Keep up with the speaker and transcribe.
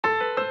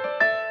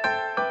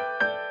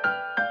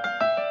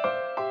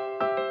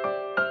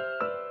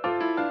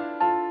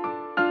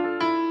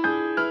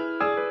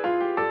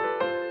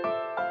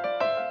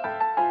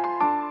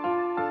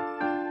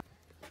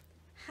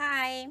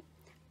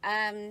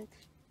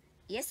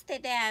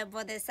yesterday I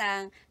bought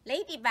some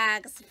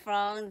ladybugs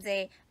from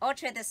the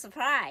orchard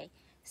supply.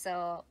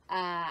 So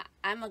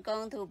I'm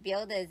going to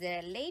build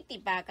the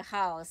ladybug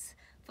house.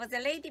 For the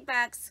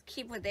ladybugs,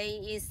 keep them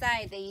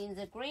inside in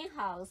the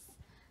greenhouse,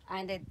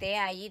 and they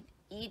are eat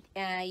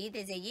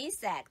the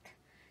insect.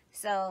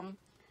 So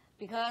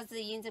because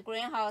in the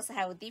greenhouse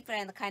have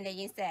different kind of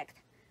insect,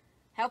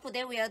 hope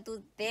they will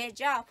do their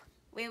job.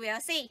 We will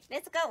see.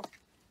 Let's go.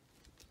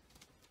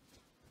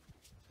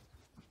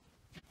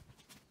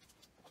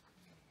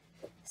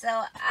 So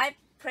I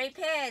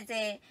prepare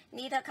the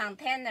little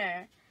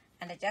container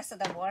and just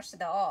wash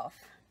it off.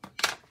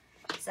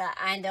 So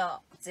and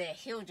the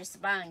huge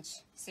sponge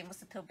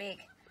seems too big.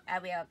 I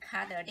will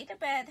cut a little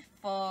bit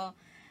for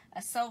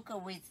a soak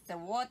with the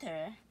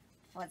water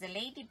for the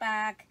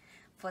ladybug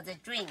for the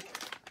drink.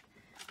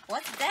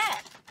 What's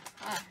that?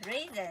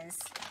 Raisins.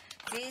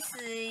 This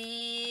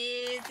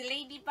is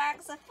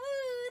ladybug's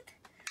food.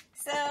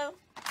 So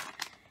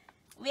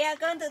we are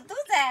going to do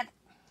that.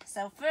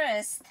 So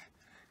first,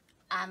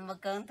 I'm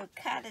going to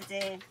cut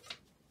the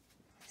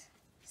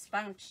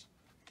sponge.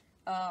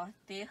 How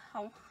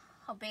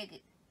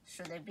big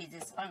should it be,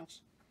 the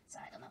sponge? So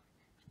I don't know.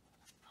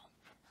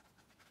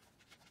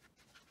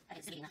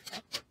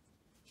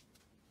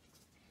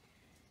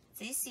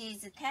 This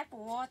is tap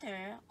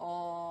water,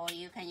 or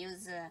you can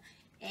use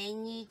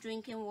any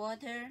drinking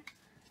water.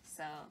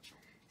 So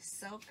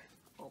soak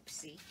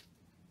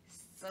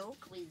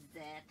with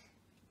that.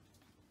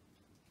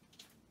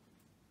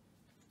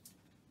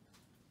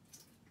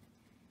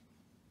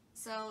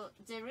 So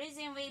the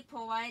reason we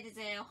provide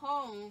the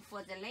home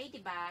for the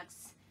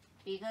ladybugs,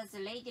 because the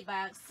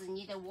ladybugs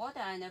need water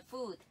and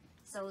food,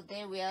 so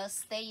they will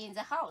stay in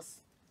the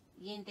house,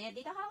 in their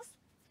little house.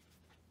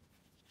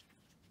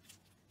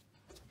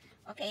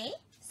 Okay,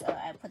 so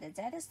I put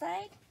that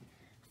aside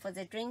for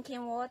the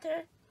drinking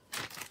water,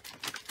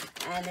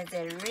 and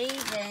the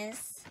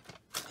raisins.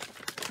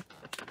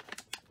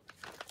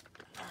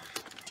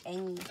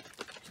 And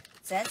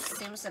that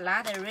seems a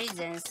lot of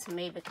raisins.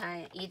 Maybe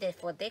can eat it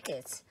for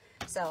decades.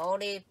 So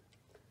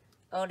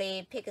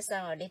only pick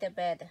some a little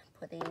bit,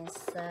 put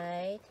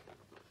inside.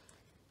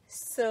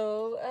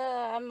 So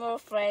I'm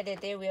afraid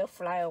that they will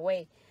fly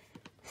away.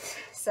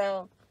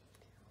 So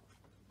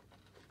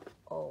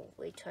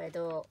we try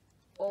to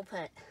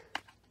open.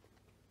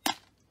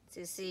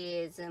 This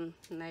is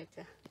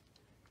like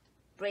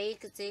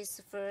break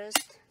this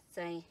first,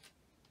 then.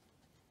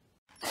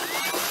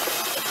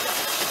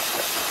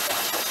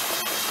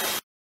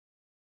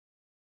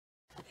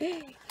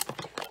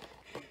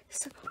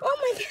 So, oh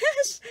my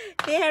gosh,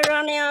 they are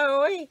running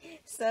away.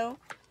 So,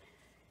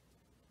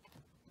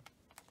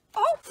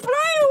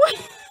 fly away.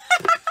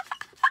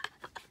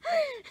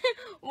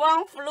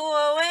 One flew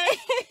away.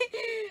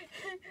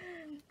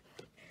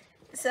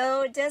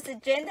 So just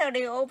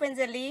gently open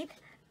the lid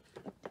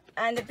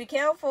and be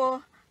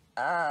careful.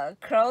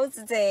 Close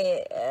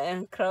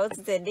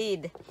the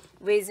lid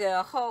with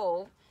a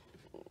hole.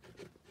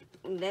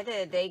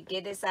 Let they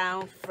get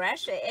some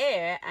fresh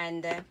air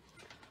and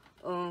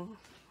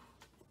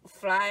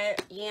fly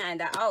in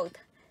and out.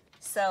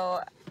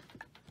 So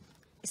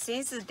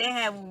since they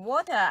have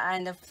water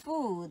and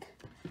food,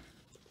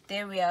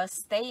 they will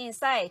stay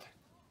inside.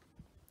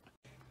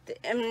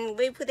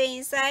 We put it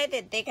inside,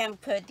 they can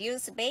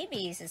produce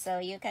babies, so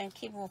you can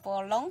keep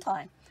for a long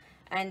time.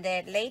 And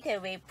later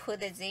we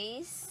put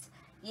this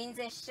in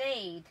the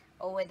shade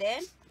over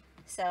there,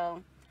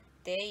 so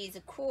there is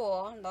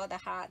cool, not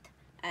hot.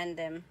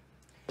 And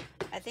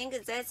I think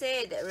that's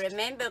it.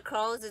 Remember,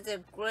 close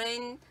the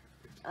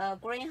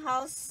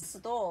greenhouse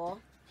door.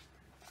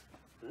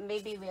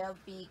 Maybe will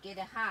be get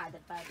hot,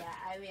 but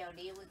I will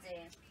leave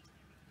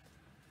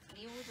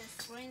the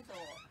screen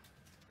door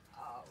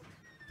out.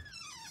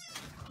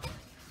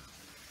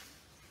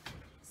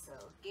 So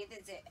get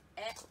the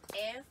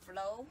air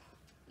flow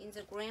in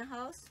the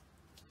greenhouse.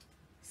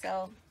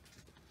 So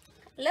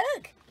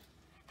look,